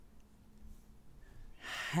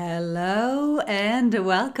Hello and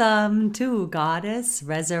welcome to Goddess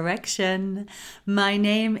Resurrection. My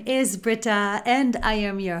name is Britta and I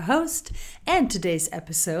am your host, and today's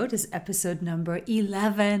episode is episode number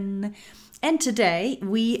 11. And today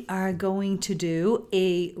we are going to do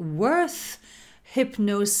a worth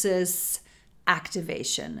hypnosis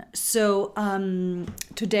activation. So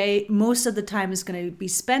today most of the time is going to be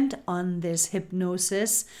spent on this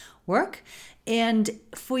hypnosis work, and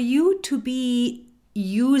for you to be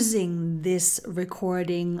using this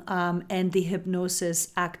recording and the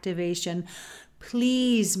hypnosis activation,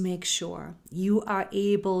 please make sure you are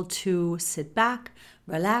able to sit back,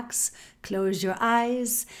 relax, close your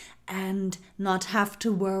eyes, and not have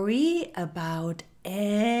to worry about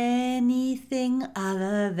anything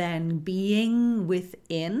other than being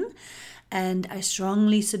within. And I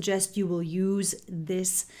strongly suggest you will use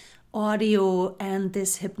this audio and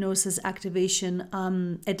this hypnosis activation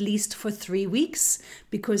at least for 3 weeks,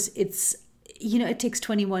 because it takes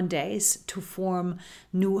 21 days to form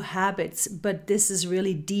new habits, but this is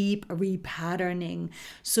really deep repatterning.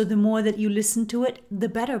 So the more that you listen to it, the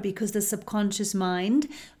better, because the subconscious mind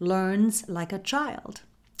learns like a child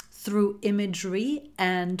through imagery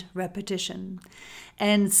and repetition.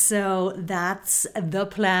 And so that's the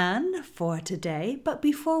plan for today. But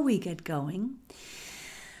before we get going,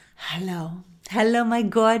 Hello, my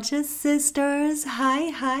gorgeous sisters.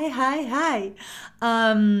 Hi.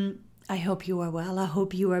 I hope you are well. I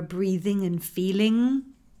hope you are breathing and feeling,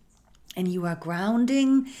 and you are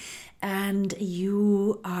grounding, and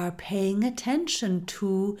you are paying attention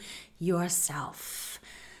to yourself.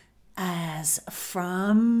 As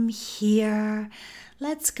from here,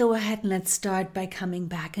 let's go ahead and let's start by coming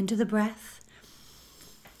back into the breath.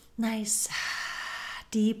 Nice,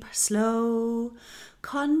 deep, slow,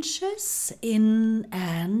 conscious in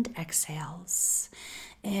and exhales.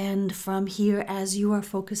 And from here, as you are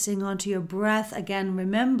focusing onto your breath, again,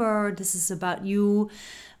 remember this is about you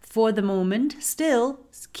for the moment, still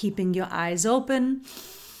keeping your eyes open,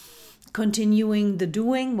 continuing the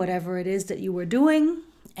doing, whatever it is that you were doing,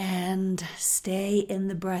 and stay in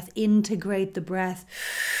the breath, integrate the breath.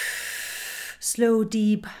 Slow,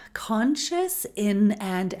 deep, conscious in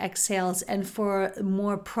and exhales. And for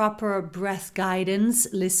more proper breath guidance,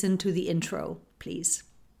 listen to the intro, please.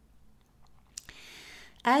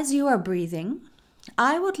 As you are breathing,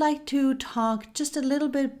 I would like to talk just a little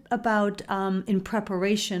bit about, in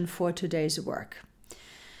preparation for today's work,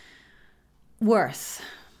 worth.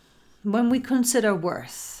 When we consider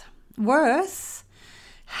worth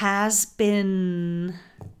has been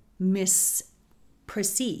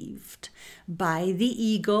misperceived by the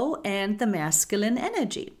ego and the masculine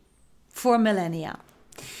energy for millennia.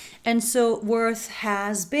 And so worth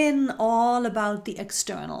has been all about the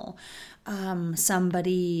external.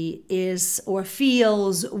 Somebody is or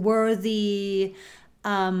feels worthy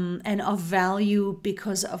and of value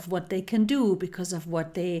because of what they can do, because of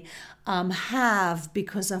what they have,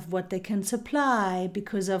 because of what they can supply,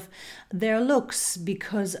 because of their looks,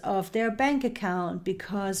 because of their bank account,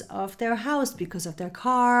 because of their house, because of their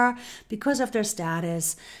car, because of their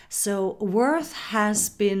status. So worth has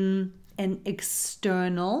been an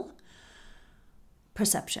external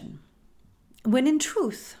perception, when in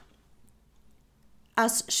truth,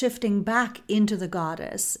 us shifting back into the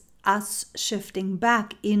goddess, us shifting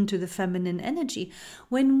back into the feminine energy,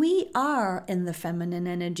 when we are in the feminine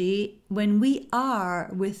energy, when we are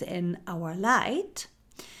within our light,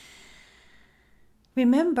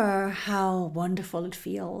 remember how wonderful it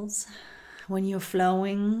feels when you're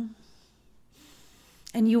flowing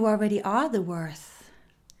and you already are the worth.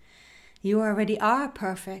 You already are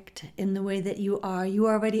perfect in the way that you are. You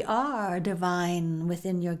already are divine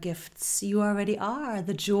within your gifts. You already are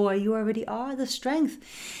the joy. You already are the strength.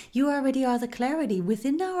 You already are the clarity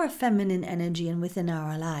within our feminine energy and within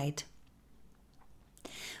our light.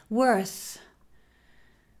 Worth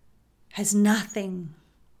has nothing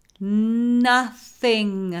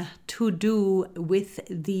to do with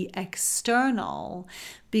the external,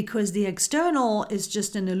 because the external is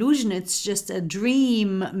just an illusion. It's just a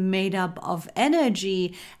dream made up of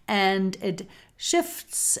energy, and it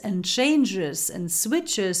shifts and changes and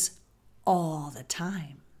switches all the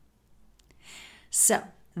time. So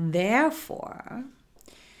therefore,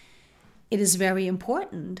 it is very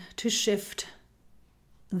important to shift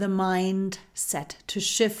the mindset, to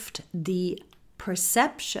shift the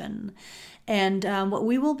perception. And what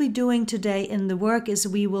we will be doing today in the work is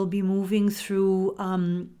we will be moving through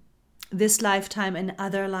this lifetime and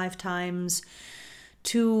other lifetimes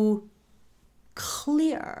to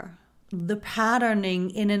clear the patterning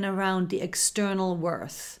in and around the external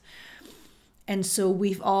worth. And so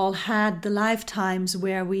we've all had the lifetimes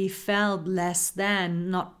where we felt less than,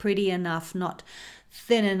 not pretty enough, not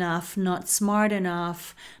thin enough, not smart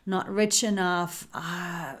enough, not rich enough,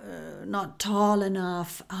 not tall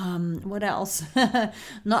enough, what else?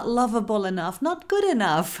 Not lovable enough, not good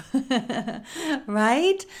enough,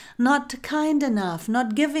 right? Not kind enough,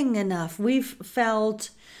 not giving enough. We've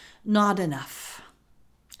felt not enough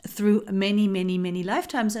through many, many, many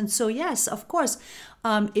lifetimes. And so, yes, of course,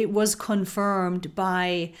 it was confirmed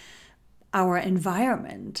by our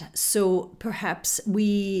environment. So perhaps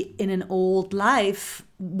we, in an old life,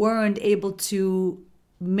 weren't able to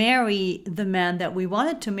marry the man that we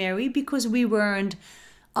wanted to marry because we weren't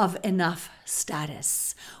of enough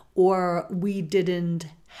status, or we didn't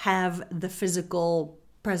have the physical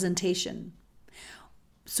presentation.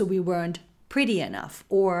 So we weren't pretty enough,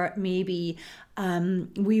 or maybe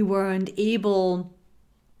we weren't able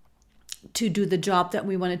to do the job that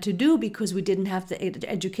we wanted to do because we didn't have the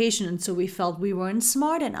education, and so we felt we weren't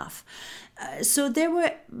smart enough. So there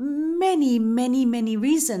were many, many, many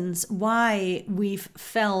reasons why we've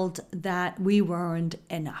felt that we weren't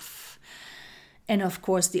enough. And of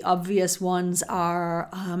course, the obvious ones are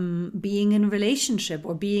being in a relationship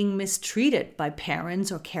or being mistreated by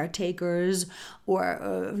parents or caretakers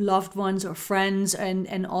or loved ones or friends,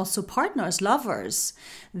 and also partners, lovers,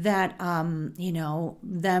 that,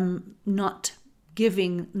 them not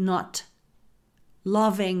giving, not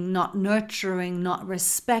loving, not nurturing, not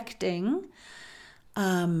respecting.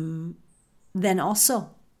 Then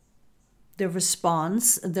also the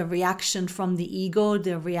response, the reaction from the ego,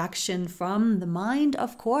 the reaction from the mind,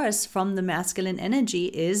 of course, from the masculine energy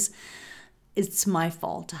is, it's my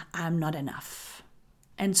fault, I'm not enough.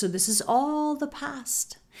 And so this is all the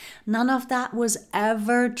past. None of that was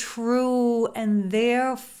ever true, and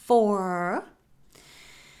therefore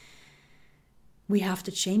we have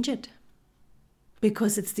to change it.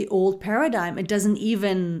 Because it's the old paradigm. It doesn't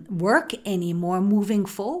even work anymore moving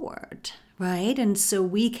forward, right? And so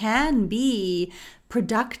we can be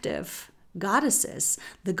productive goddesses.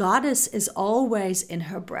 The goddess is always in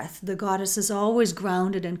her breath. The goddess is always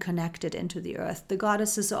grounded and connected into the earth. The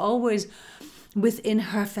goddess is always within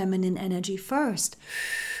her feminine energy first.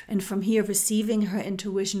 And from here, receiving her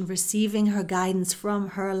intuition, receiving her guidance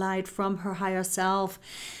from her light, from her higher self,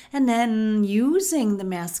 and then using the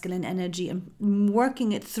masculine energy and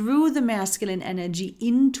working it through the masculine energy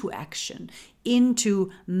into action, into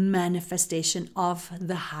manifestation of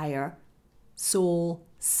the higher soul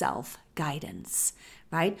self guidance,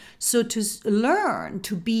 right? So to learn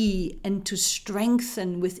to be and to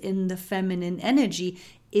strengthen within the feminine energy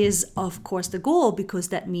is, of course, the goal, because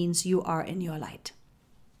that means you are in your light.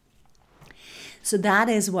 So that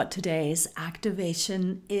is what today's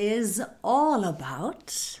activation is all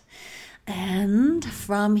about. And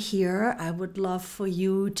from here, I would love for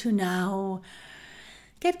you to now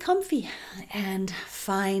get comfy and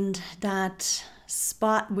find that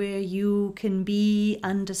spot where you can be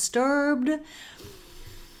undisturbed.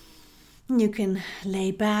 You can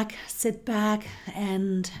lay back, sit back,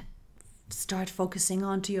 and start focusing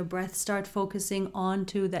onto your breath. Start focusing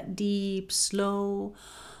onto that deep, slow,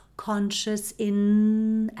 conscious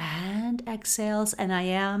in and exhales. And I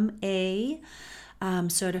am a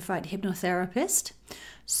certified hypnotherapist,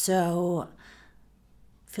 so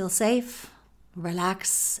feel safe,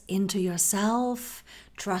 relax into yourself,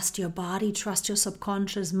 trust your body, trust your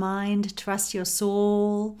subconscious mind, trust your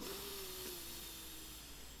soul,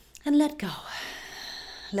 and let go.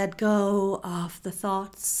 Let go of the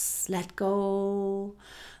thoughts. Let go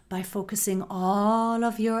by focusing all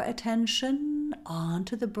of your attention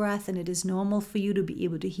onto the breath. And it is normal for you to be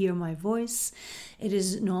able to hear my voice. It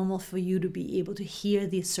is normal for you to be able to hear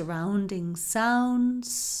the surrounding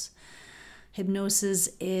sounds. Hypnosis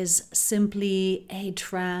is simply a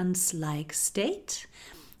trance-like state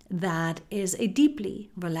that is a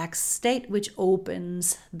deeply relaxed state which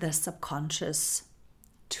opens the subconscious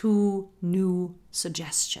to new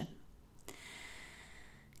suggestion.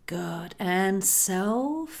 Good. And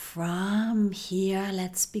so from here,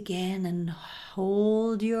 let's begin and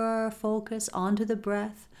hold your focus onto the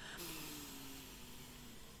breath.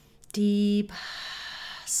 Deep,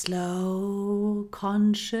 slow,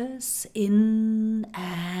 conscious in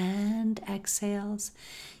and exhales.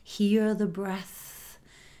 Hear the breath.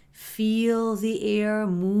 Feel the air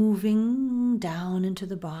moving down into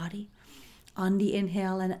the body on the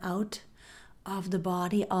inhale and out of the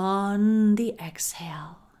body on the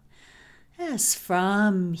exhale. Yes,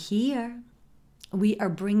 from here, we are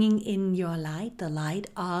bringing in your light, the light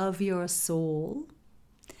of your soul,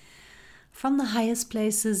 from the highest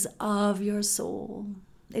places of your soul.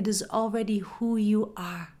 It is already who you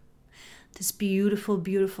are. This beautiful,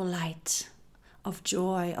 beautiful light of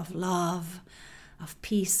joy, of love, of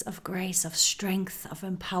peace, of grace, of strength, of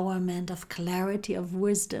empowerment, of clarity, of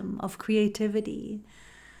wisdom, of creativity.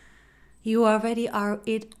 You already are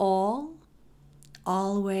it all,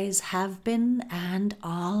 always have been and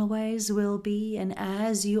always will be. And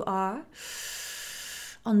as you are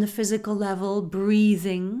on the physical level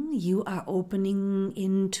breathing, you are opening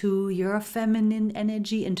into your feminine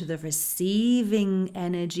energy, into the receiving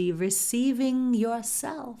energy, receiving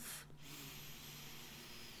yourself.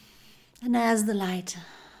 And as the light,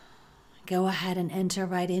 go ahead and enter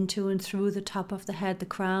right into and through the top of the head, the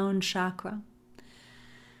crown chakra,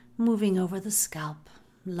 moving over the scalp,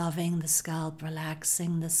 loving the scalp,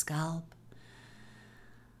 relaxing the scalp.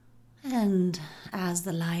 And as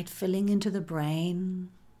the light filling into the brain,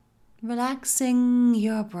 relaxing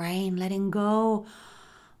your brain, letting go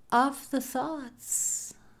of the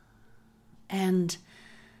thoughts and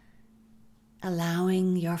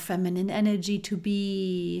allowing your feminine energy to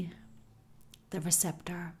be the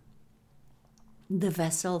receptor, the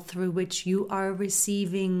vessel through which you are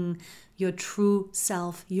receiving your true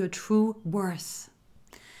self, your true worth.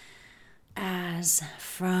 As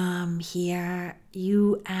from here,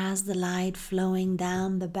 you as the light flowing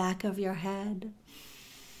down the back of your head,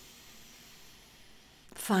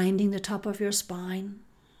 finding the top of your spine,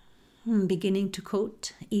 beginning to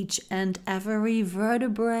coat each and every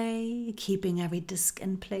vertebrae, keeping every disc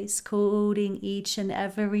in place, coating each and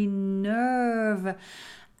every nerve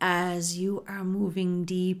as you are moving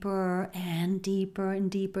deeper and deeper and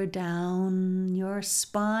deeper down your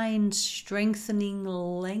spine, strengthening,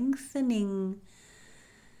 lengthening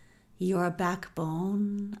your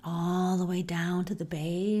backbone all the way down to the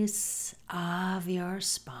base of your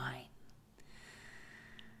spine.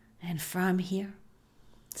 And from here,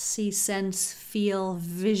 see, sense, feel,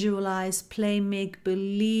 visualize, play, make,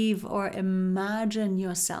 believe, or imagine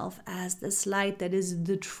yourself as this light that is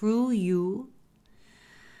the true you,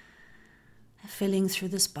 filling through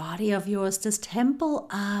this body of yours, this temple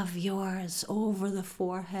of yours, over the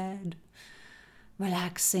forehead,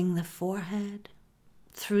 relaxing the forehead,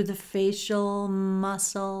 through the facial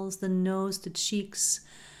muscles, the nose, the cheeks,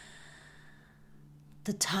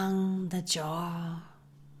 the tongue, the jaw,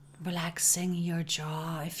 relaxing your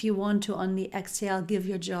jaw. If you want to, on the exhale, give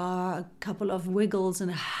your jaw a couple of wiggles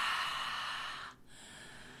and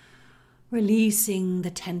releasing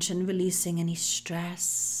the tension, releasing any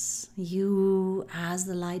stress. You, as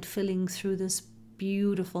the light filling through this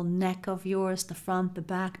beautiful neck of yours, the front, the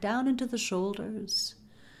back, down into the shoulders.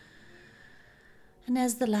 And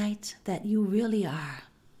as the light that you really are,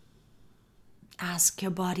 ask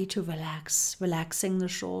your body to relax, relaxing the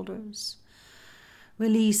shoulders,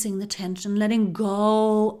 releasing the tension, letting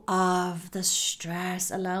go of the stress,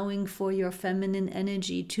 allowing for your feminine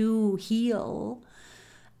energy to heal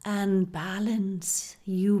and balance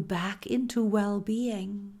you back into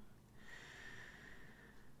well-being.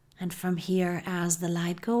 And from here, as the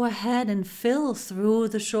light, go ahead and fill through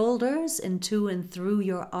the shoulders, into and through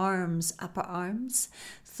your arms, upper arms,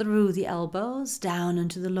 through the elbows, down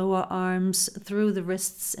into the lower arms, through the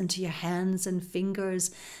wrists, into your hands and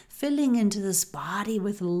fingers, filling into this body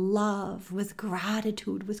with love, with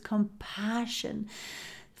gratitude, with compassion.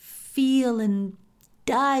 Feel and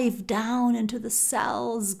dive down into the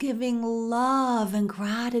cells, giving love and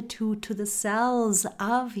gratitude to the cells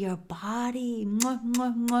of your body. Mwah,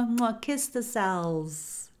 mwah, mwah, mwah. Kiss the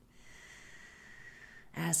cells.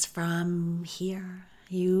 As from here,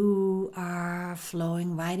 you are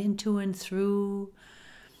flowing right into and through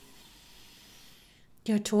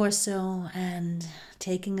your torso and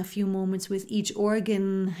taking a few moments with each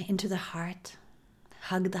organ into the heart.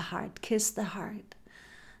 Hug the heart, kiss the heart.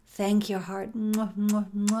 Thank your heart, mwah,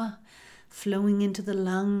 mwah, mwah. Flowing into the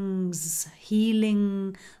lungs,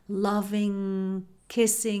 healing, loving,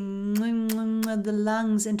 kissing, mwah, mwah, mwah. The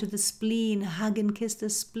lungs into the spleen, hug and kiss the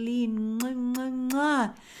spleen. Mwah, mwah,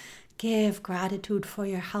 mwah. Give gratitude for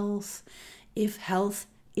your health. If health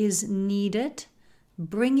is needed,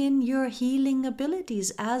 bring in your healing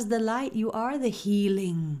abilities. As the light, you are the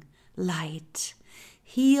healing light.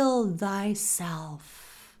 Heal thyself.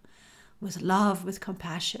 With love, with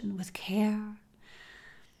compassion, with care.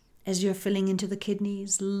 As you're filling into the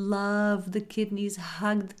kidneys, love the kidneys,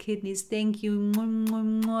 hug the kidneys, thank you, mwah,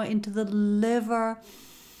 mwah, mwah, into the liver.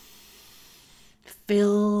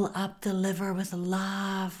 Fill up the liver with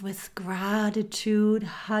love, with gratitude,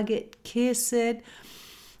 hug it, kiss it.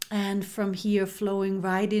 And from here, flowing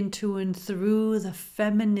right into and through the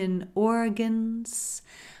feminine organs,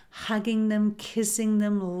 hugging them, kissing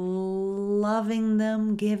them, loving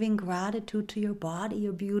them, giving gratitude to your body,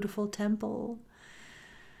 your beautiful temple.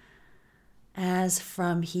 As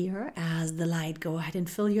from here, as the light, go ahead and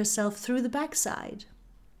fill yourself through the backside.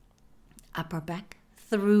 Upper back,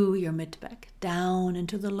 through your mid back, down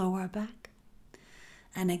into the lower back.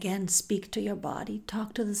 And again, speak to your body,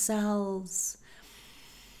 talk to the cells.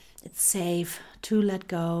 It's safe to let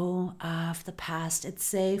go of the past. It's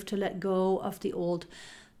safe to let go of the old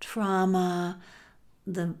trauma,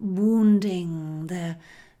 the wounding, the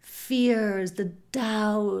fears, the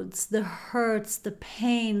doubts, the hurts, the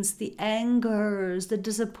pains, the angers, the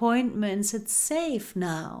disappointments. It's safe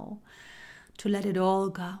now to let it all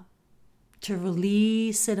go, to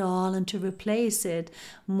release it all and to replace it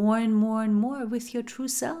more and more and more with your true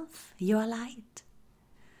self, your light.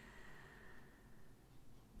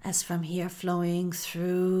 As from here, flowing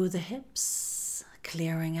through the hips,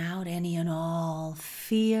 clearing out any and all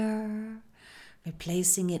fear,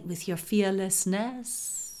 replacing it with your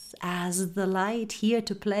fearlessness as the light here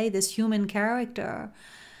to play this human character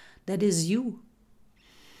that is you.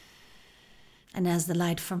 And as the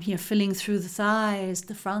light from here filling through the thighs,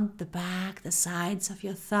 the front, the back, the sides of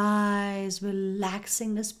your thighs,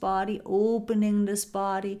 relaxing this body, opening this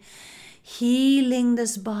body, healing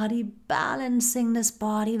this body, balancing this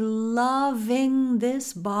body, loving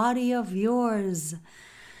this body of yours,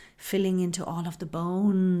 filling into all of the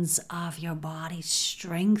bones of your body,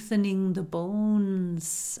 strengthening the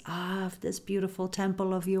bones of this beautiful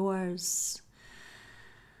temple of yours.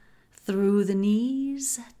 Through the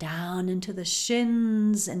knees, down into the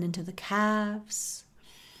shins and into the calves,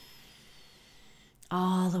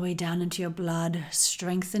 all the way down into your blood,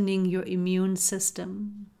 strengthening your immune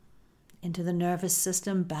system, into the nervous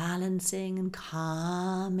system, balancing and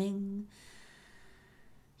calming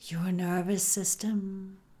your nervous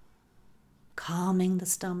system, calming the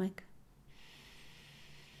stomach,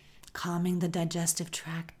 calming the digestive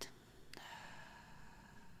tract.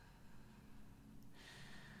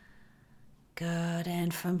 Good,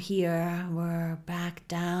 and from here, we're back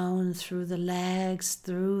down through the legs,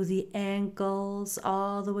 through the ankles,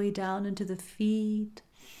 all the way down into the feet.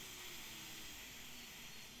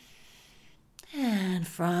 And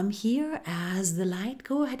from here, as the light,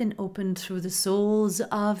 go ahead and open through the soles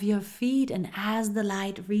of your feet. And as the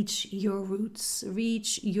light, reach your roots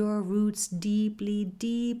deeply,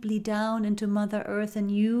 deeply down into Mother Earth.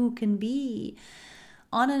 And you can be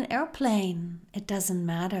on an airplane. It doesn't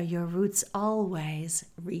matter. Your roots always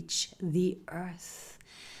reach the earth.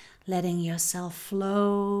 Letting yourself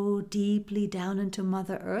flow deeply down into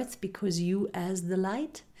Mother Earth, because you as the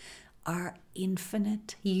light are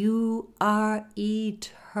infinite. You are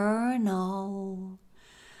eternal.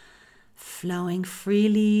 Flowing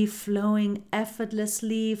freely, flowing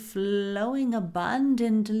effortlessly, flowing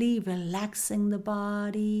abundantly, relaxing the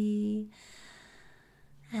body.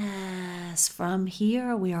 As from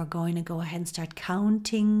here, we are going to go ahead and start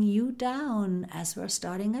counting you down as we're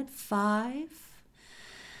starting at 5.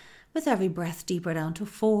 With every breath, deeper down to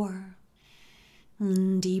 4.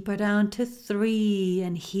 Deeper down to 3.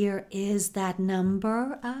 And here is that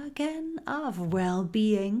number again of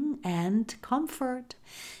well-being and comfort,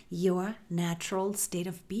 your natural state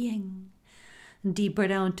of being. Deeper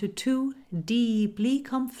down to 2, deeply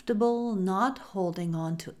comfortable, not holding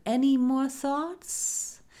on to any more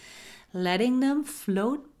thoughts. Letting them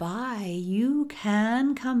float by. You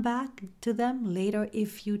can come back to them later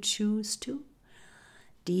if you choose to.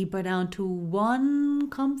 Deeper down to 1,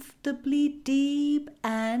 comfortably deep,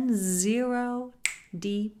 and 0,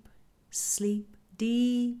 deep sleep,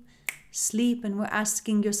 deep sleep. And we're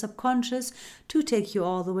asking your subconscious to take you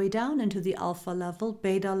all the way down into the alpha level,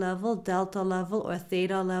 beta level, delta level, or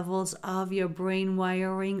theta levels of your brain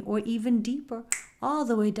wiring, or even deeper, all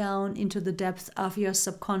the way down into the depth of your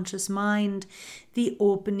subconscious mind, the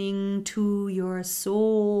opening to your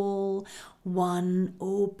soul, one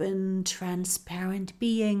open, transparent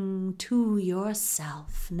being to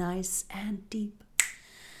yourself, nice and deep.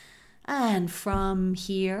 And from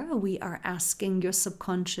here, we are asking your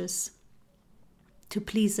subconscious to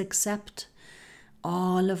please accept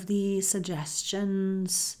all of the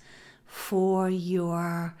suggestions for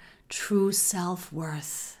your true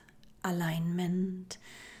self-worth, alignment,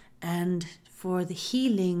 and for the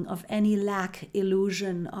healing of any lack,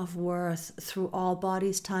 illusion of worth through all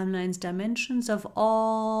bodies, timelines, dimensions of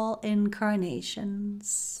all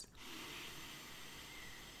incarnations.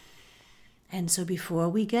 And so before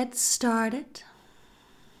we get started,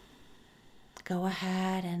 go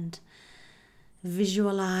ahead and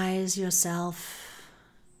visualize yourself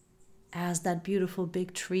as that beautiful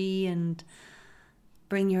big tree, and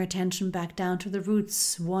bring your attention back down to the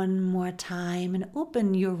roots one more time, and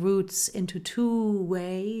open your roots into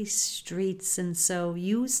 2-way streets. And so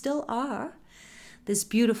you still are this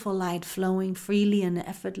beautiful light flowing freely and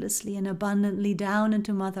effortlessly and abundantly down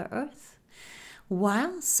into Mother Earth,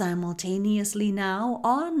 while simultaneously now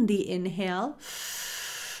on the inhale,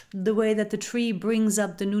 the way that the tree brings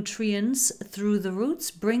up the nutrients through the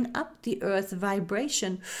roots, bring up the earth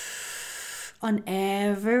vibration. On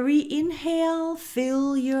every inhale,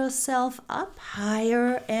 fill yourself up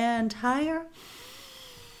higher and higher,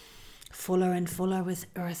 fuller and fuller with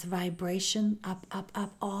earth vibration, up, up,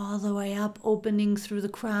 up, all the way up, opening through the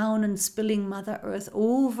crown and spilling Mother Earth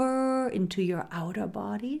over into your outer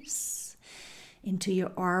bodies, into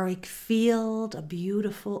your auric field, a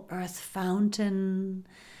beautiful earth fountain,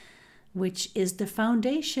 which is the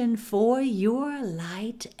foundation for your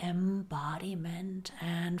light embodiment.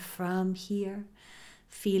 And from here,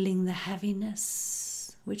 feeling the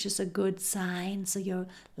heaviness, which is a good sign, so your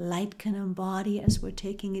light can embody as we're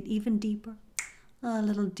taking it even deeper, a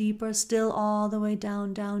little deeper still, all the way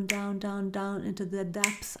down, down, down, down, down into the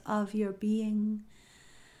depth of your being.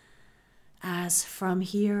 As from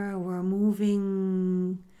here, we're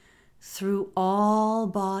moving through all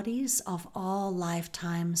bodies of all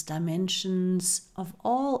lifetimes, dimensions of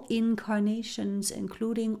all incarnations,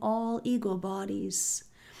 including all ego bodies,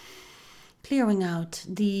 clearing out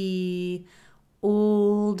the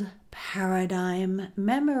old paradigm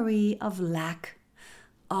memory of lack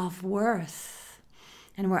of worth.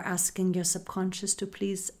 And we're asking your subconscious to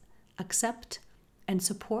please accept and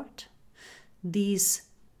support these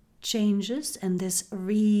changes and this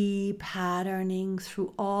repatterning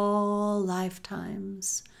through all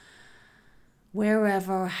lifetimes,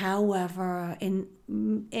 wherever, however, in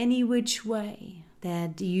any which way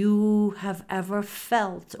that you have ever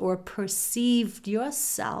felt or perceived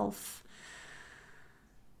yourself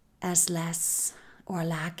as less or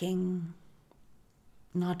lacking,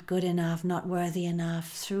 not good enough, not worthy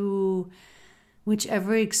enough, through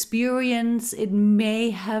whichever experience it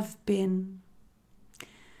may have been.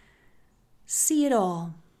 See it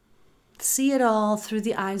all. See it all through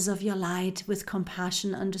the eyes of your light with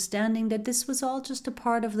compassion, understanding that this was all just a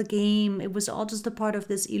part of the game. It was all just a part of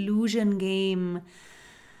this illusion game,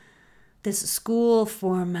 this school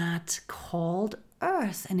format called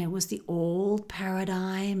Earth. And it was the old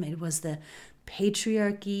paradigm. It was the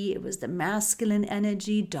patriarchy. It was the masculine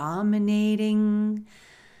energy dominating.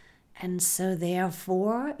 And so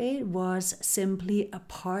therefore, it was simply a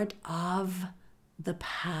part of the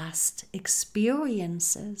past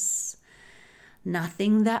experiences.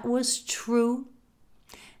 Nothing that was true,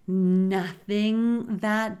 nothing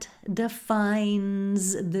that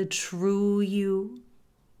defines the true you,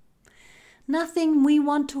 nothing we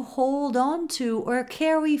want to hold on to or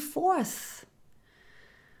carry forth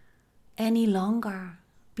any longer,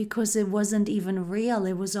 because it wasn't even real.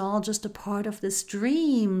 It was all just a part of this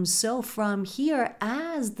dream. So from here,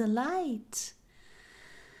 as the light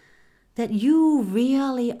that you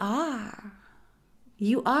really are.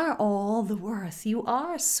 You are all the worth. You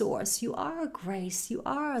are source. You are grace. You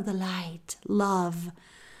are the light, love,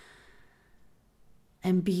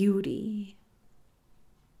 and beauty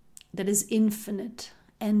that is infinite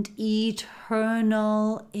and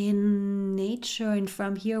eternal in nature. And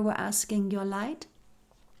from here, we're asking your light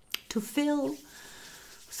to fill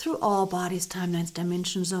through all bodies, timelines,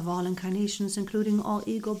 dimensions of all incarnations, including all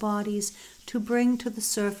ego bodies, to bring to the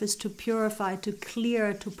surface, to purify, to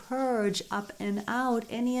clear, to purge up and out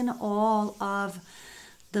any and all of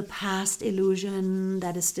the past illusion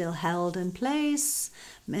that is still held in place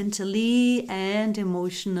mentally and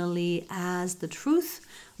emotionally as the truth,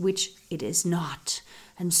 which it is not.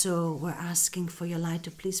 And so we're asking for your light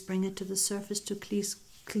to please bring it to the surface, to please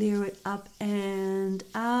clear it up and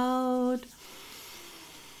out.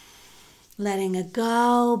 Letting it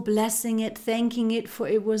go, blessing it, thanking it, for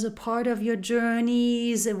it was a part of your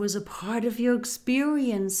journeys, it was a part of your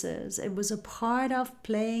experiences, it was a part of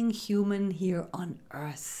playing human here on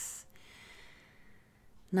earth.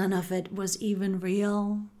 None of it was even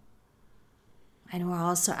real. And we're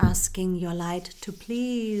also asking your light to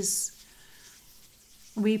please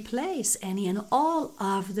replace any and all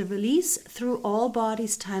of the release through all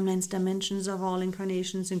bodies, timelines, dimensions of all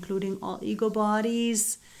incarnations, including all ego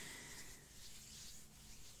bodies.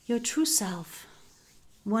 Your true self,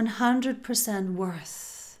 100%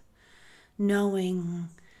 worth, knowing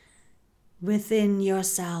within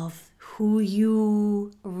yourself who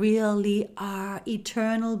you really are,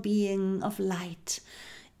 eternal being of light,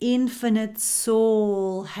 infinite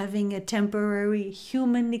soul, having a temporary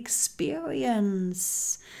human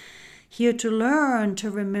experience, here to learn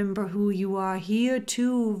to remember who you are, here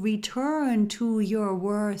to return to your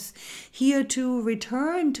worth, here to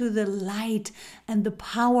return to the light and the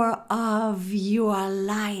power of your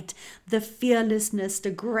light, the fearlessness,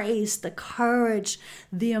 the grace, the courage,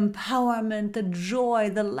 the empowerment, the joy,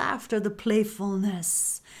 the laughter, the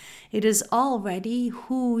playfulness. It is already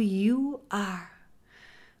who you are.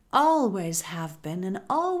 Always have been and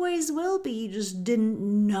always will be. You just didn't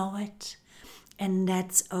know it. And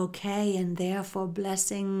that's okay. And therefore,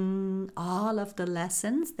 blessing all of the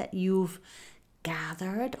lessons that you've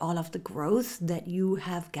gathered, all of the growth that you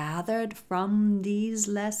have gathered from these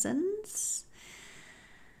lessons.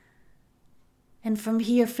 And from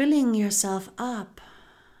here, filling yourself up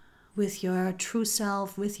with your true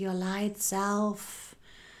self, with your light self,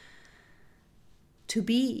 to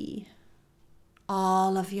be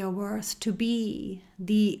all of your worth, to be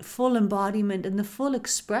the full embodiment and the full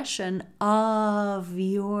expression of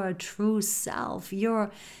your true self,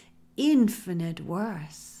 your infinite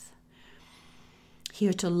worth.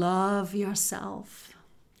 Here to love yourself,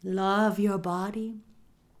 love your body,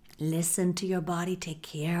 listen to your body, take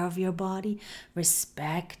care of your body,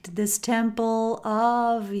 respect this temple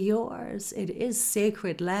of yours. It is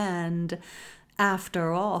sacred land.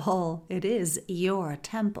 After all, it is your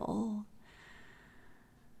temple.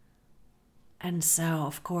 And so,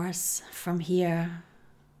 of course, from here,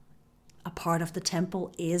 a part of the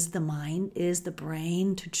temple is the mind, is the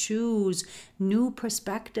brain, to choose new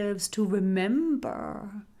perspectives, to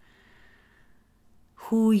remember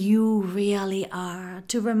who you really are,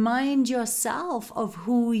 to remind yourself of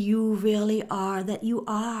who you really are, that you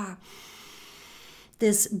are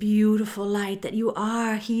this beautiful light, that you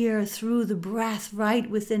are here through the breath right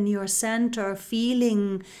within your center,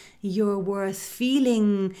 feeling your worth,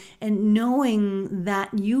 feeling and knowing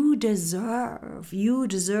that you deserve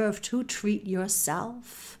to treat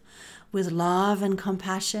yourself with love and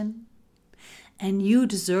compassion, and you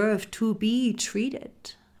deserve to be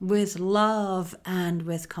treated with love and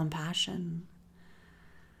with compassion.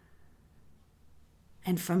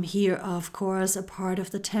 And from here, of course, a part of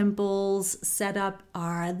the temple's setup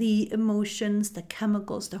are the emotions, the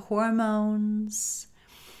chemicals, the hormones.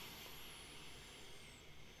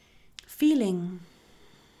 Feeling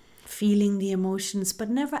the emotions, but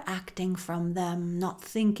never acting from them, not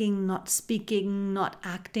thinking, not speaking, not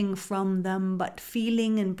acting from them, but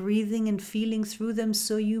feeling and breathing and feeling through them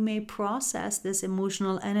so you may process this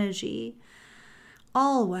emotional energy.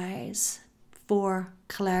 Always for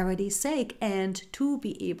clarity's sake, and to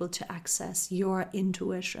be able to access your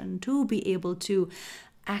intuition, to be able to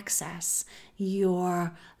access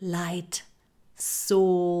your light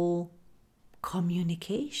soul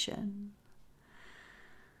communication.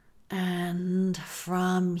 And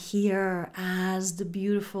from here, as the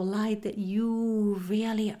beautiful light that you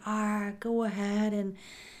really are, go ahead and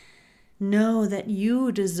know that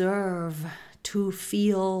you deserve to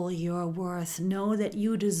feel your worth. Know that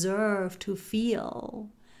you deserve to feel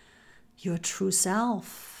your true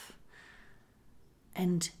self.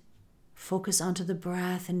 And focus onto the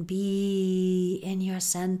breath and be in your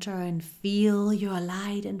center and feel your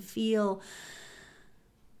light and feel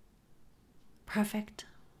perfect,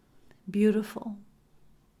 beautiful,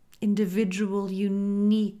 individual,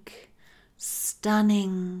 unique,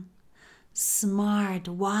 stunning, smart,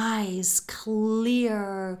 wise,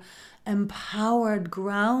 clear, empowered,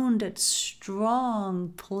 grounded,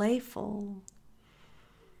 strong, playful,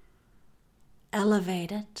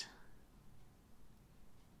 elevated,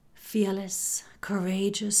 fearless,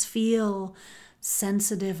 courageous, feel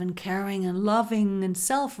sensitive and caring and loving and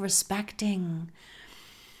self-respecting.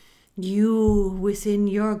 You within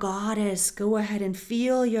your goddess, go ahead and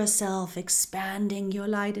feel yourself expanding your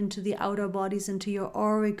light into the outer bodies, into your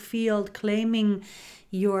auric field, claiming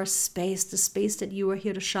your space, the space that you are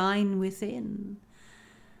here to shine within.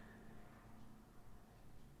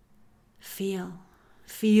 Feel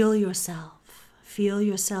yourself. Feel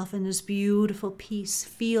yourself in this beautiful peace.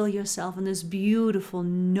 Feel yourself in this beautiful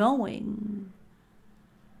knowing.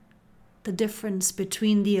 The difference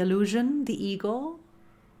between the illusion, the ego,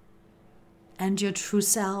 and your true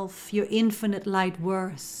self, your infinite light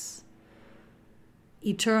worth,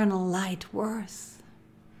 eternal light worth.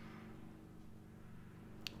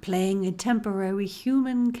 Playing a temporary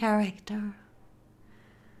human character.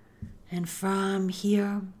 And from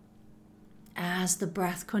here, as the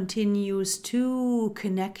breath continues to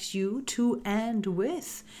connect you to and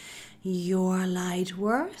with your light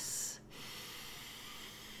worth,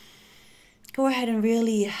 go ahead and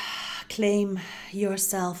really claim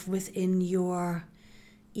yourself within your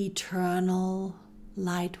eternal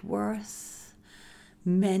light worth,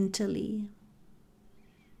 mentally,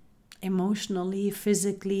 emotionally,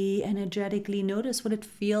 physically, energetically. Notice what it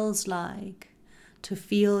feels like to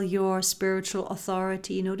feel your spiritual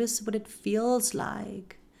authority. Notice what it feels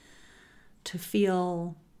like to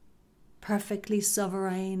feel perfectly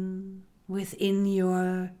sovereign within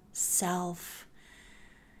yourself.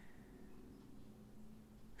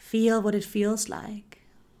 Feel what it feels like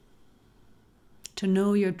to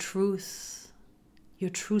know your truth, your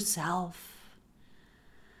true self.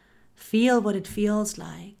 Feel what it feels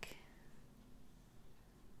like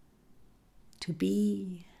to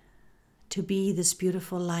be this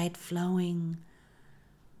beautiful light flowing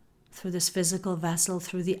through this physical vessel,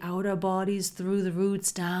 through the outer bodies, through the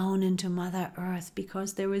roots, down into Mother Earth,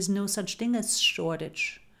 because there is no such thing as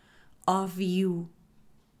shortage of you.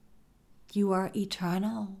 You are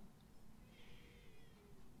eternal.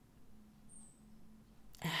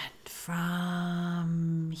 And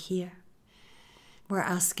from here, we're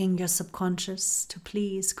asking your subconscious to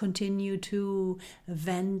please continue to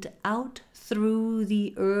vent out through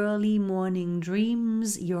the early morning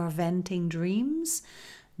dreams, your venting dreams,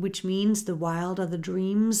 which means the wilder the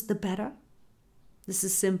dreams, the better. This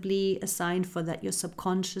is simply a sign for that your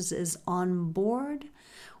subconscious is on board,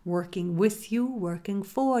 working with you, working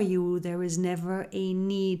for you. There is never a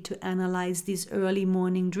need to analyze these early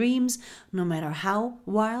morning dreams, no matter how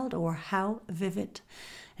wild or how vivid.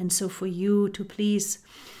 And so for you to please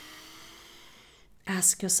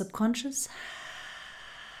ask your subconscious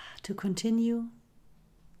to continue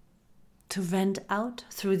to vent out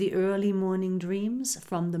through the early morning dreams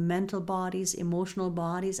from the mental bodies, emotional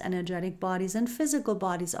bodies, energetic bodies, and physical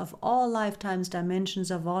bodies of all lifetimes, dimensions,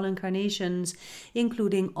 of all incarnations,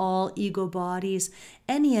 including all ego bodies,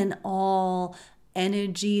 any and all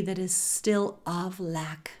energy that is still of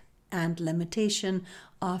lack and limitation,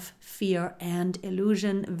 of fear and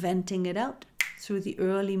illusion, venting it out through the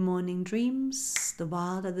early morning dreams. The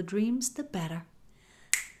wilder the dreams, the better.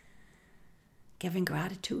 Giving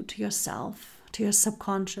gratitude to yourself, to your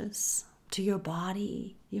subconscious, to your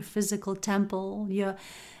body, your physical temple, your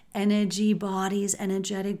energy bodies,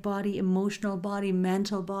 energetic body, emotional body,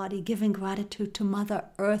 mental body. Giving gratitude to Mother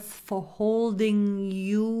Earth for holding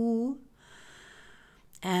you.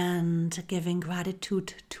 And giving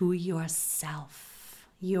gratitude to yourself,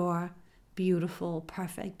 your beautiful,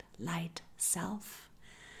 perfect light self.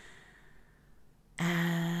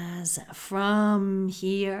 As from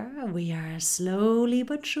here, we are slowly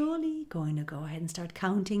but surely going to go ahead and start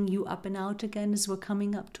counting you up and out again as we're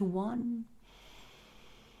coming up to 1,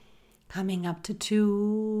 coming up to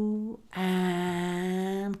 2,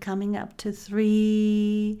 and coming up to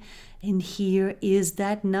 3. And here is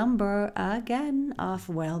that number again of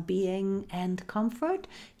well-being and comfort,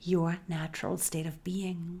 your natural state of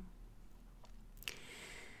being.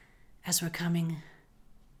 As we're coming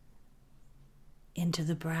into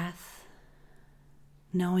the breath,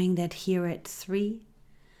 knowing that here at 3,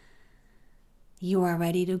 you are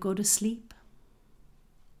ready to go to sleep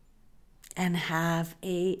and have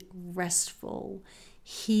a restful,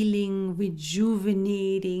 healing,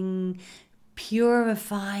 rejuvenating,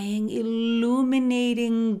 purifying,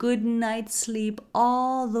 illuminating good night's sleep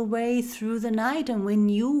all the way through the night. And when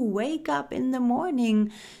you wake up in the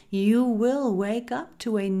morning, you will wake up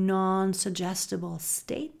to a non-suggestible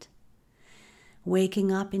state,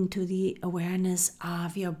 waking up into the awareness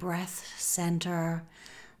of your breath center,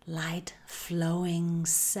 light flowing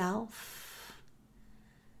self,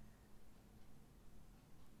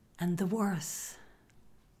 and the worth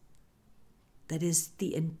that is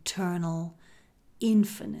the internal,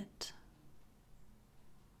 infinite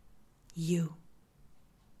you.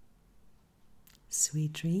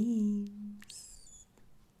 Sweet dreams.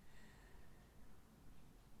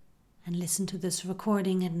 And listen to this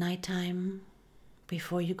recording at nighttime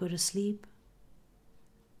before you go to sleep.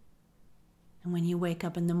 And when you wake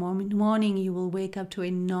up in the morning, you will wake up to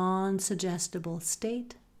a non-suggestible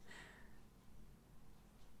state.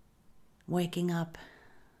 Waking up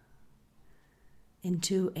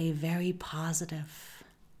into a very positive,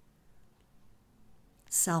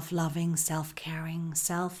 self-loving, self-caring,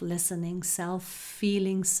 self-listening,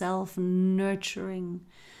 self-feeling, self-nurturing,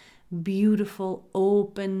 beautiful,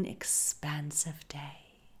 open, expansive day.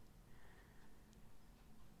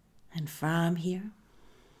 And from here,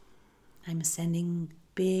 I'm sending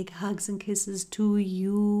big hugs and kisses to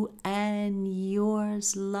you and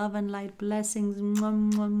yours. Love and light blessings.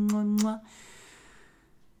 Mwah, mwah, mwah, mwah.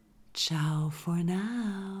 Ciao for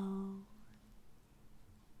now.